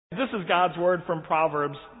this is God's word from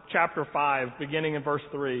Proverbs chapter 5, beginning in verse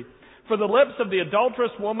 3. For the lips of the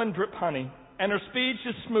adulterous woman drip honey, and her speech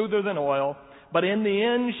is smoother than oil, but in the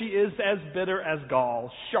end she is as bitter as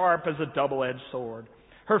gall, sharp as a double-edged sword.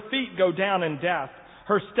 Her feet go down in death.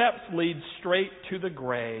 Her steps lead straight to the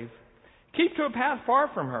grave. Keep to a path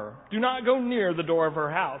far from her. Do not go near the door of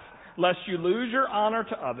her house, lest you lose your honor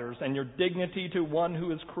to others and your dignity to one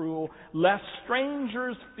who is cruel, lest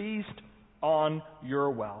strangers feast on your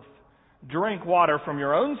wealth. Drink water from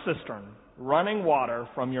your own cistern, running water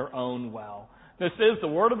from your own well. This is the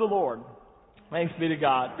word of the Lord. Thanks be to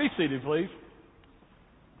God. Be seated, please.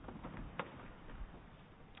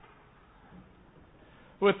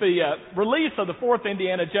 With the release of the fourth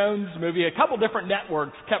Indiana Jones movie, a couple different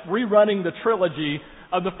networks kept rerunning the trilogy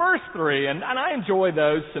of the first three, and I enjoy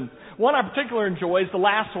those. And one I particularly enjoy is the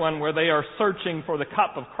last one where they are searching for the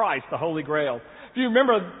cup of Christ, the Holy Grail. If you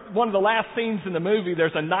remember one of the last scenes in the movie,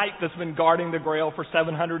 there's a knight that's been guarding the Grail for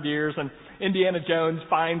 700 years, and Indiana Jones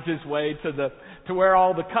finds his way to where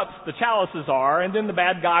all the cups, the chalices are, and then the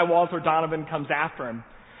bad guy, Walter Donovan, comes after him.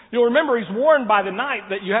 You'll remember he's warned by the knight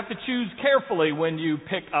that you have to choose carefully when you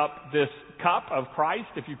pick up this cup of Christ.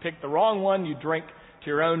 If you pick the wrong one, you drink to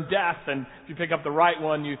your own death, and if you pick up the right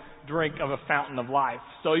one, you drink of a fountain of life.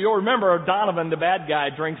 So you'll remember Donovan, the bad guy,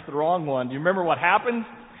 drinks the wrong one. Do you remember what happens?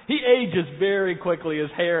 He ages very quickly.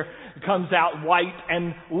 His hair comes out white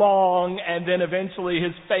and long, and then eventually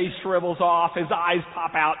his face shrivels off, his eyes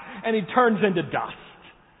pop out, and he turns into dust.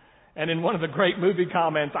 And in one of the great movie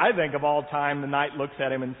comments, I think of all time, the knight looks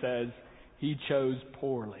at him and says, "He chose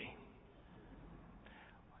poorly."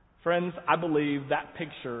 Friends, I believe that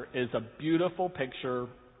picture is a beautiful picture,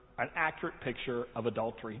 an accurate picture of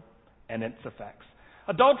adultery and its effects.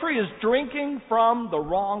 Adultery is drinking from the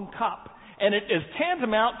wrong cup, and it is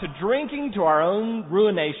tantamount to drinking to our own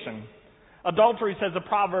ruination. Adultery, says the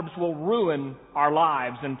Proverbs, will ruin our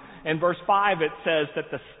lives. And in verse 5 it says that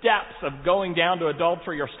the steps of going down to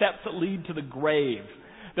adultery are steps that lead to the grave.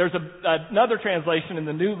 There's another translation in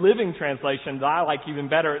the New Living Translation that I like even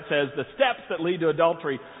better. It says the steps that lead to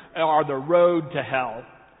adultery are the road to hell.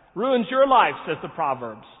 Ruins your life, says the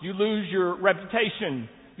Proverbs. You lose your reputation,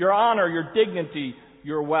 your honor, your dignity,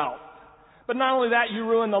 your wealth. But not only that, you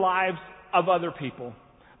ruin the lives of other people.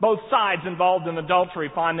 Both sides involved in adultery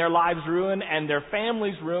find their lives ruined and their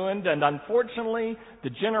families ruined, and unfortunately, the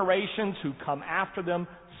generations who come after them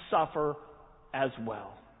suffer as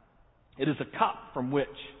well. It is a cup from which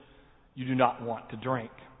you do not want to drink.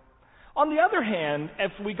 On the other hand,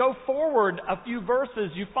 if we go forward a few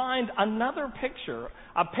verses, you find another picture,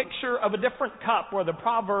 a picture of a different cup where the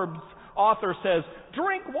Proverbs author says,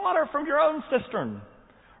 "Drink water from your own cistern,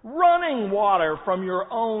 running water from your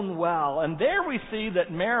own well." And there we see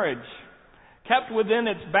that marriage, kept within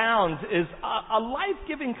its bounds, is a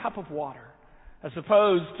life-giving cup of water. As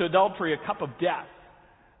opposed to adultery, a cup of death,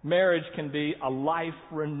 marriage can be a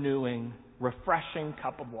life-renewing, refreshing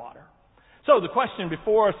cup of water. So the question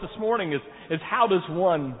before us this morning is how does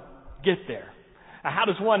one get there? How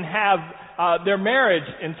does one have their marriage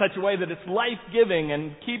in such a way that it's life-giving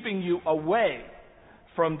and keeping you away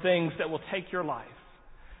from things that will take your life?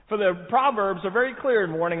 For the Proverbs are very clear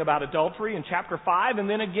in warning about adultery in chapter 5 and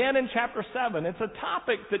then again in chapter 7. It's a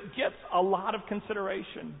topic that gets a lot of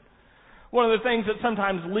consideration. One of the things that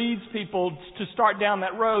sometimes leads people to start down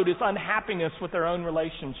that road is unhappiness with their own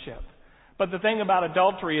relationship. But the thing about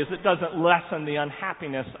adultery is it doesn't lessen the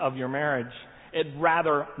unhappiness of your marriage. It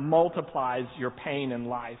rather multiplies your pain in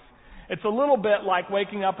life. It's a little bit like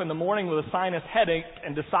waking up in the morning with a sinus headache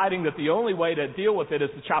and deciding that the only way to deal with it is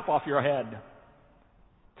to chop off your head.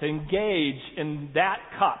 To engage in that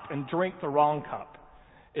cup and drink the wrong cup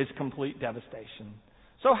is complete devastation.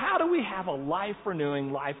 So how do we have a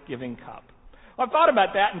life-renewing, life-giving cup? Well, I've thought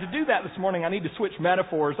about that, and to do that this morning, I need to switch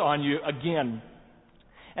metaphors on you again.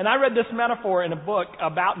 And I read this metaphor in a book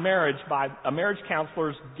about marriage by marriage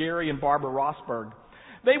counselors Gary and Barbara Rosberg.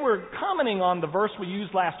 They were commenting on the verse we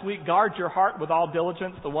used last week, "Guard your heart with all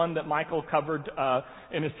diligence," the one that Michael covered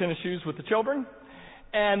in his tennis shoes with the children.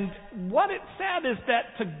 And what it said is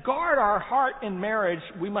that to guard our heart in marriage,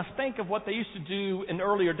 we must think of what they used to do in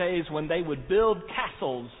earlier days when they would build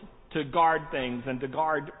castles to guard things and to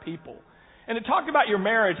guard people. And it talked about your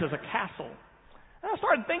marriage as a castle. And I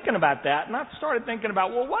started thinking about that, and I started thinking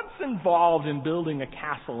about, well, what's involved in building a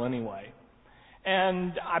castle anyway?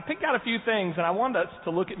 And I picked out a few things, and I wanted us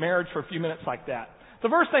to look at marriage for a few minutes like that. The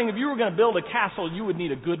first thing, if you were going to build a castle, you would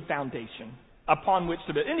need a good foundation upon which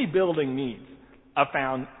to build. Any building needs a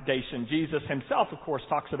foundation. Jesus himself, of course,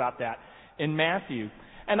 talks about that in Matthew.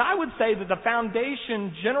 And I would say that the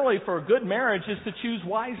foundation generally for a good marriage is to choose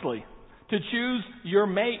wisely, to choose your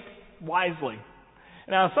mate wisely.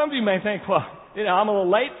 Now, some of you may think, well, I'm a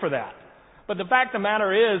little late for that. But the fact of the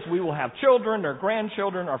matter is, we will have children or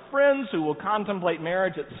grandchildren or friends who will contemplate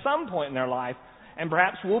marriage at some point in their life, and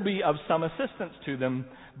perhaps we'll be of some assistance to them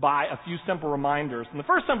by a few simple reminders. And the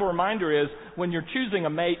first simple reminder is, when you're choosing a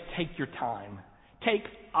mate, take your time. Take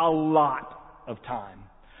a lot of time.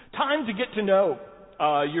 Time to get to know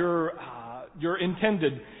your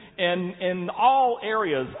intended in all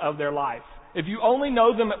areas of their life. If you only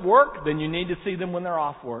know them at work, then you need to see them when they're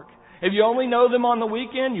off work. If you only know them on the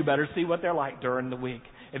weekend, you better see what they're like during the week.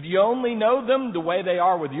 If you only know them the way they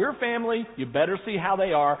are with your family, you better see how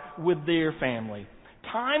they are with their family.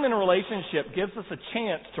 Time in a relationship gives us a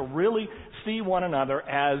chance to really see one another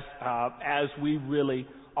as we really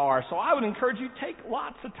are. So I would encourage you, take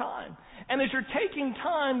lots of time. And as you're taking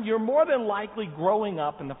time, you're more than likely growing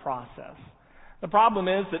up in the process. The problem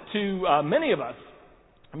is that too many of us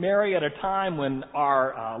marry at a time when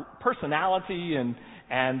our personality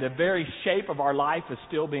and the very shape of our life is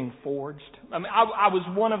still being forged. I mean, I was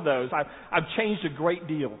one of those. I've changed a great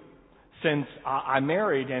deal since I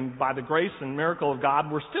married, and by the grace and miracle of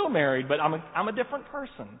God, we're still married, but I'm a different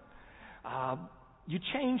person. You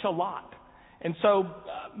change a lot. And so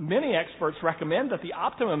many experts recommend that the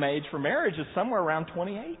optimum age for marriage is somewhere around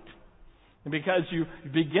 28. Because you're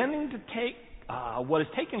beginning to take what has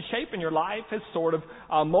taken shape in your life has sort of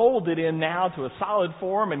molded in now to a solid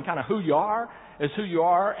form, and kind of who you are is who you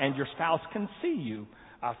are, and your spouse can see you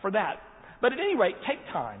for that. But at any rate, take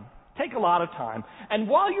time. Take a lot of time. And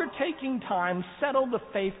while you're taking time, settle the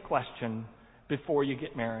faith question before you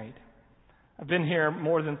get married. I've been here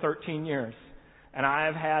more than 13 years, and I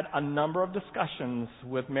have had a number of discussions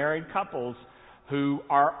with married couples who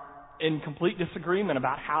are in complete disagreement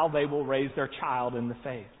about how they will raise their child in the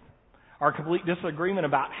faith, or complete disagreement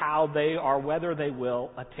about how they or whether they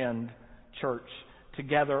will attend church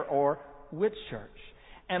together or which church.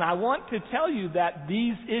 And I want to tell you that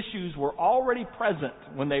these issues were already present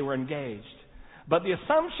when they were engaged. But the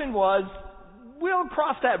assumption was, we'll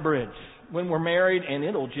cross that bridge when we're married and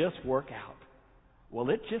it'll just work out. Well,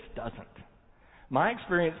 it just doesn't. My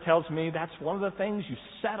experience tells me that's one of the things you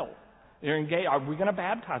settle. You're engaged. Are we going to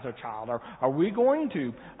baptize our child? Are we going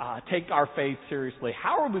to take our faith seriously?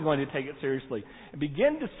 How are we going to take it seriously? And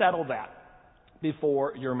begin to settle that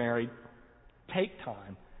before you're married. Take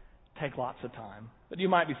time. Take lots of time. But you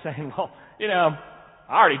might be saying, well,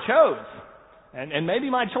 I already chose. And maybe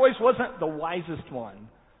my choice wasn't the wisest one.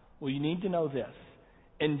 Well, you need to know this.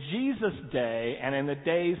 In Jesus' day and in the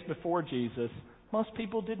days before Jesus, most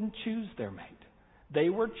people didn't choose their mate. They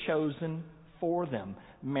were chosen for them.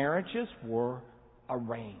 Marriages were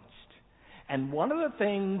arranged. And one of the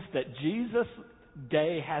things that Jesus'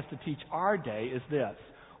 day has to teach our day is this.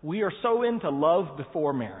 We are so into love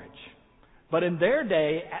before marriage. But in their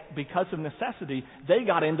day, because of necessity, they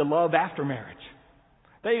got into love after marriage.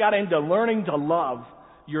 They got into learning to love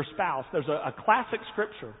your spouse. There's a classic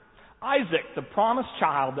scripture. Isaac, the promised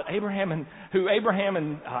child that Abraham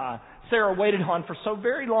and Sarah waited on for so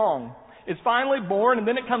very long, is finally born, and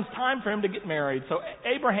then it comes time for him to get married. So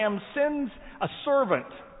Abraham sends a servant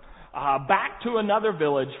back to another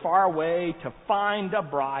village far away to find a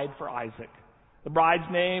bride for Isaac. The bride's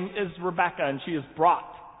name is Rebekah, and she is brought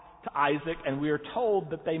to Isaac, and we are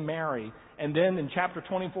told that they marry. And then in chapter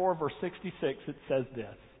 24, verse 66, it says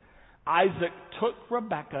this. Isaac took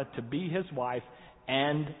Rebekah to be his wife,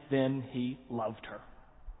 and then he loved her.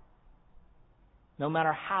 No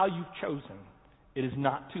matter how you've chosen, it is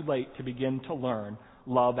not too late to begin to learn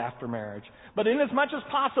love after marriage. But in as much as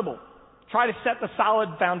possible, try to set the solid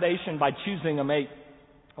foundation by choosing a mate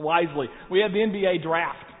wisely. We had the NBA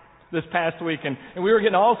draft this past week, and we were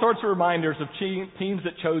getting all sorts of reminders of teams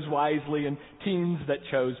that chose wisely and teams that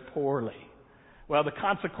chose poorly. Well, the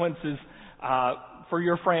consequences for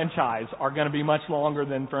your franchise are going to be much longer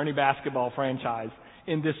than for any basketball franchise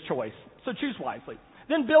in this choice. So choose wisely.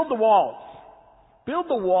 Then build the walls. Build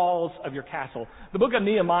the walls of your castle. The book of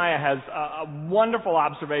Nehemiah has wonderful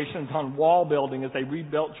observations on wall building as they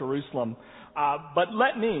rebuilt Jerusalem. But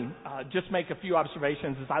let me just make a few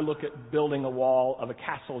observations as I look at building a wall of a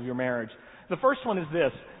castle of your marriage. The first one is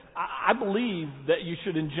this. I believe that you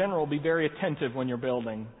should in general be very attentive when you're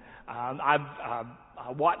building.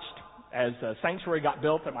 I've watched as a sanctuary got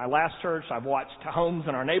built at my last church. I've watched homes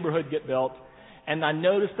in our neighborhood get built. And I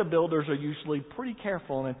noticed the builders are usually pretty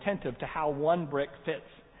careful and attentive to how one brick fits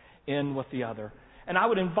in with the other. And I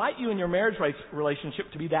would invite you in your marriage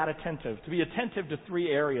relationship to be that attentive, to be attentive to three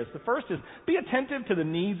areas. The first is be attentive to the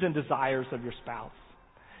needs and desires of your spouse.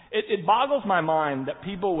 It boggles my mind that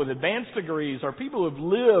people with advanced degrees or people who have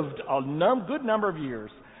lived a good number of years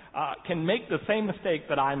can make the same mistake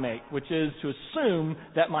that I make, which is to assume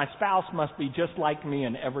that my spouse must be just like me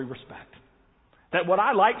in every respect. That what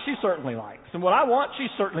I like, she certainly likes. And what I want, she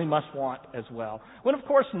certainly must want as well. When, of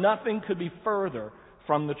course, nothing could be further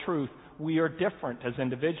from the truth. We are different as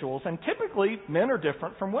individuals, and typically men are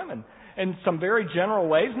different from women in some very general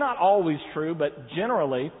ways. Not always true, but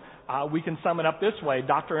generally we can sum it up this way.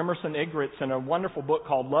 Dr. Emerson Eggerichs, in a wonderful book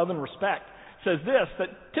called Love and Respect, says this, that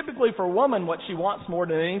typically for a woman, what she wants more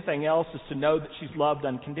than anything else is to know that she's loved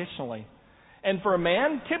unconditionally. And for a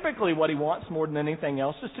man, typically what he wants more than anything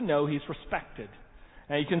else is to know he's respected.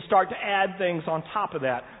 Now, you can start to add things on top of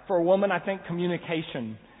that. For a woman, I think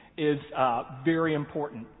communication is very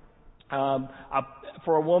important.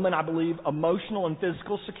 For a woman, I believe emotional and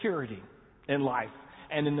physical security in life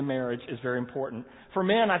and in the marriage is very important. For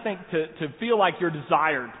men, I think to feel like you're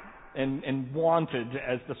desired and wanted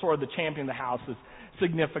as the sort of the champion of the house is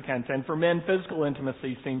significant. And for men, physical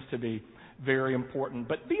intimacy seems to be very important.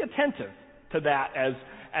 But be attentive to that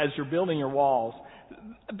as you're building your walls.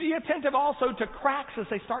 Be attentive also to cracks as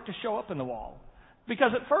they start to show up in the wall.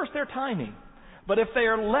 Because at first they're tiny. But if they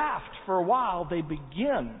are left for a while, they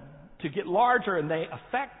begin to get larger and they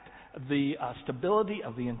affect the stability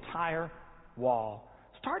of the entire wall.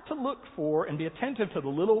 Start to look for and be attentive to the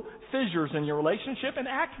little fissures in your relationship and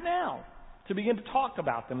act now to begin to talk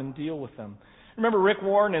about them and deal with them. Remember Rick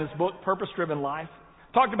Warren in his book, Purpose-Driven Life,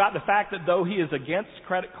 talked about the fact that though he is against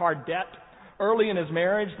credit card debt, early in his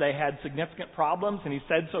marriage they had significant problems, and he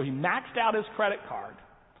said so he maxed out his credit card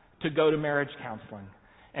to go to marriage counseling.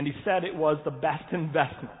 And he said it was the best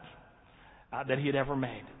investment that he had ever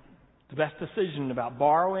made. The best decision about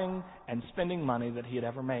borrowing and spending money that he had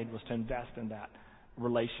ever made was to invest in that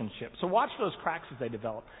relationship. So watch those cracks as they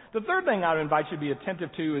develop. The third thing I would invite you to be attentive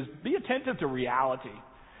to is be attentive to reality.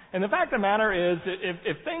 And the fact of the matter is,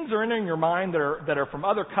 if things are entering your mind that are from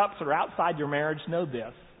other cups that are outside your marriage, know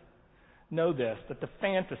this, that the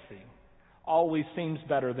fantasy always seems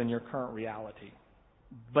better than your current reality.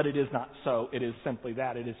 But it is not so. It is simply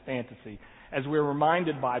that. It is fantasy. As we're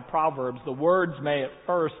reminded by Proverbs, the words may at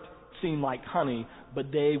first seem like honey,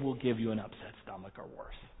 but they will give you an upset stomach or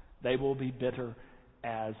worse. They will be bitter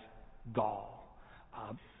as gall.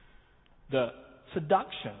 The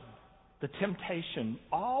seduction, the temptation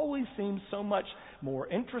always seems so much more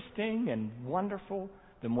interesting and wonderful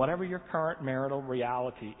than whatever your current marital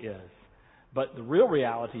reality is. But the real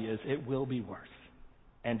reality is it will be worse,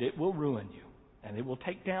 and it will ruin you, and it will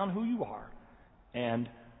take down who you are and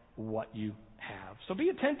what you have. So be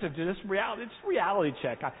attentive to this reality. It's a reality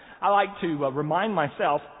check. I like to remind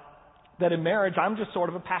myself that in marriage I'm just sort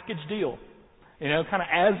of a package deal, kind of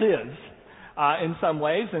as is in some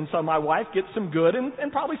ways. And so my wife gets some good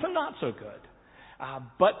and probably some not so good.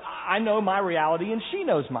 But I know my reality and she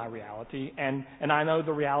knows my reality, and I know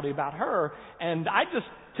the reality about her. And I just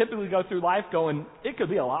typically go through life going, it could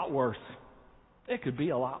be a lot worse. It could be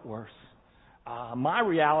a lot worse. My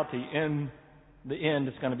reality in the end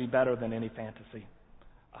is going to be better than any fantasy,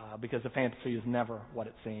 because the fantasy is never what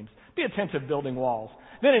it seems. Be attentive building walls.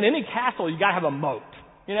 Then in any castle, you got to have a moat.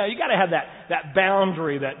 You got to have that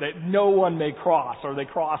boundary that no one may cross, or they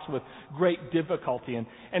cross with great difficulty.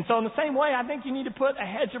 And so in the same way, I think you need to put a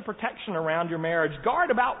hedge of protection around your marriage. Guard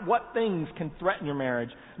about what things can threaten your marriage.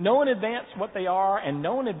 Know in advance what they are, and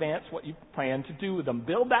know in advance what you plan to do with them.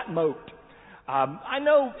 Build that moat. I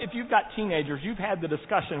know if you've got teenagers, you've had the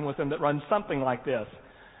discussion with them that runs something like this.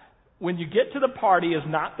 When you get to the party is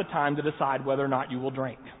not the time to decide whether or not you will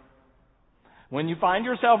drink. When you find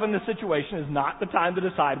yourself in this situation is not the time to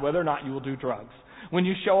decide whether or not you will do drugs. When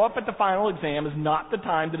you show up at the final exam is not the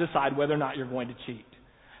time to decide whether or not you're going to cheat.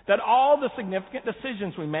 That all the significant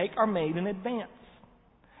decisions we make are made in advance.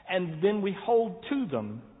 And then we hold to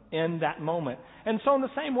them in that moment. And so in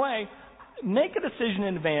the same way, make a decision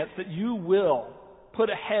in advance that you will put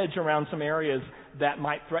a hedge around some areas that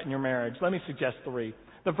might threaten your marriage. Let me suggest 3.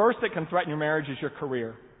 The first that can threaten your marriage is your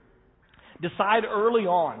career. Decide early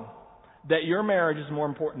on that your marriage is more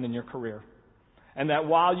important than your career. And that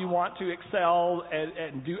while you want to excel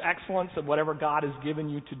and do excellence at whatever God has given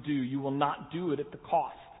you to do, you will not do it at the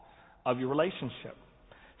cost of your relationship.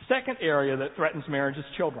 Second area that threatens marriage is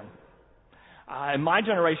children. And my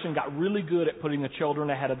generation got really good at putting the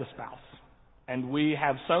children ahead of the spouse. And we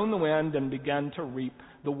have sown the wind and begun to reap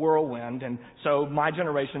the whirlwind. And so my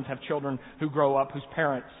generations have children who grow up whose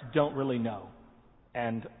parents don't really know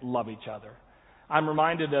and love each other. I'm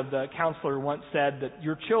reminded of the counselor who once said that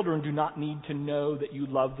your children do not need to know that you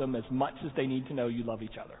love them as much as they need to know you love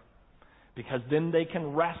each other. Because then they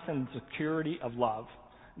can rest in the security of love.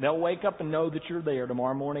 They'll wake up and know that you're there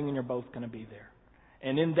tomorrow morning and you're both going to be there.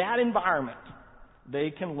 And in that environment,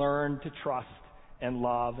 they can learn to trust and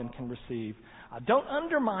love and can receive. Don't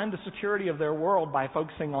undermine the security of their world by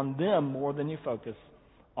focusing on them more than you focus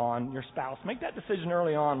on your spouse. Make that decision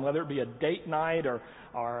early on, whether it be a date night or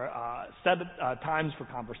set times for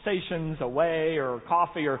conversations away or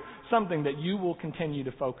coffee or something that you will continue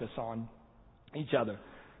to focus on each other.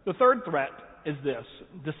 The third threat is this.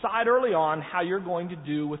 Decide early on how you're going to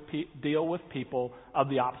deal with people of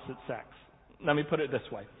the opposite sex. Let me put it this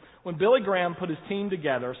way. When Billy Graham put his team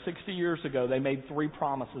together 60 years ago, they made 3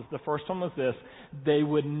 promises. The first one was this: they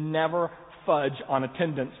would never fudge on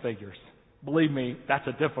attendance figures. Believe me, that's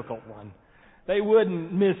a difficult one. They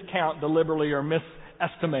wouldn't miscount deliberately or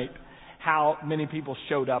misestimate how many people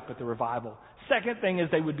showed up at the revival. Second thing is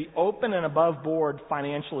they would be open and above board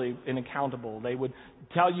financially and accountable. They would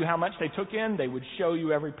tell you how much they took in. They would show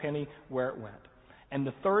you every penny where it went. And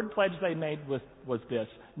the third pledge they made was this: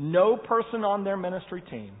 no person on their ministry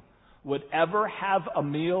team would ever have a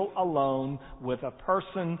meal alone with a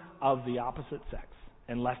person of the opposite sex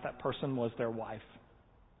unless that person was their wife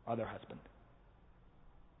or their husband.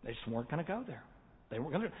 They just weren't going to go there. They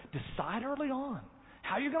weren't going to decide early on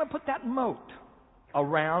how you're going to put that moat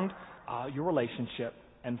around your relationship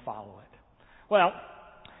and follow it. Well,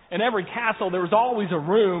 in every castle, there was always a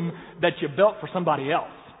room that you built for somebody else.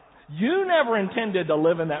 You never intended to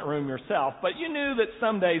live in that room yourself, but you knew that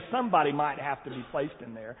someday somebody might have to be placed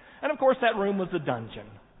in there. And of course, that room was the dungeon.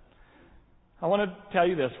 I want to tell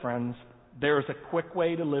you this, friends. There is a quick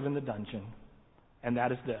way to live in the dungeon, and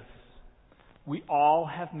that is this. We all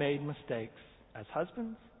have made mistakes as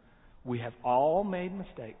husbands. We have all made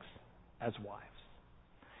mistakes as wives.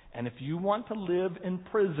 And if you want to live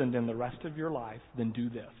imprisoned in the rest of your life, then do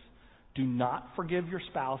this. Do not forgive your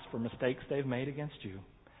spouse for mistakes they've made against you.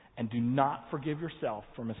 And do not forgive yourself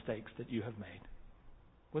for mistakes that you have made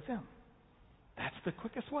with them. That's the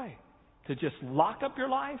quickest way to just lock up your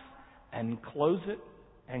life and close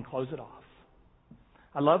it off.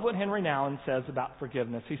 I love what Henry Nouwen says about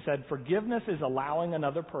forgiveness. He said, forgiveness is allowing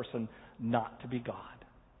another person not to be God.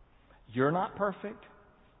 You're not perfect.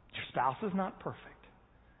 Your spouse is not perfect.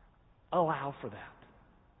 Allow for that.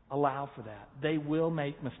 Allow for that. They will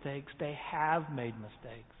make mistakes. They have made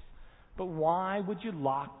mistakes. But why would you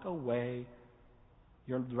lock away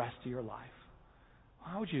the rest of your life?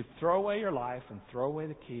 Why would you throw away your life and throw away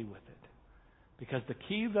the key with it? Because the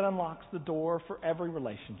key that unlocks the door for every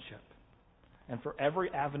relationship and for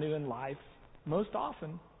every avenue in life, most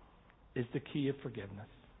often, is the key of forgiveness.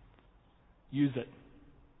 Use it.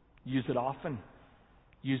 Use it often.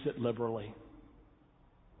 Use it liberally.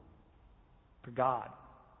 For God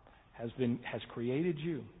has created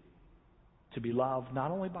you to be loved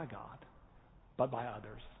not only by God, but by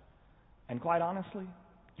others. And quite honestly,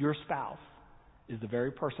 your spouse is the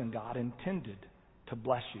very person God intended to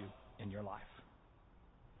bless you in your life.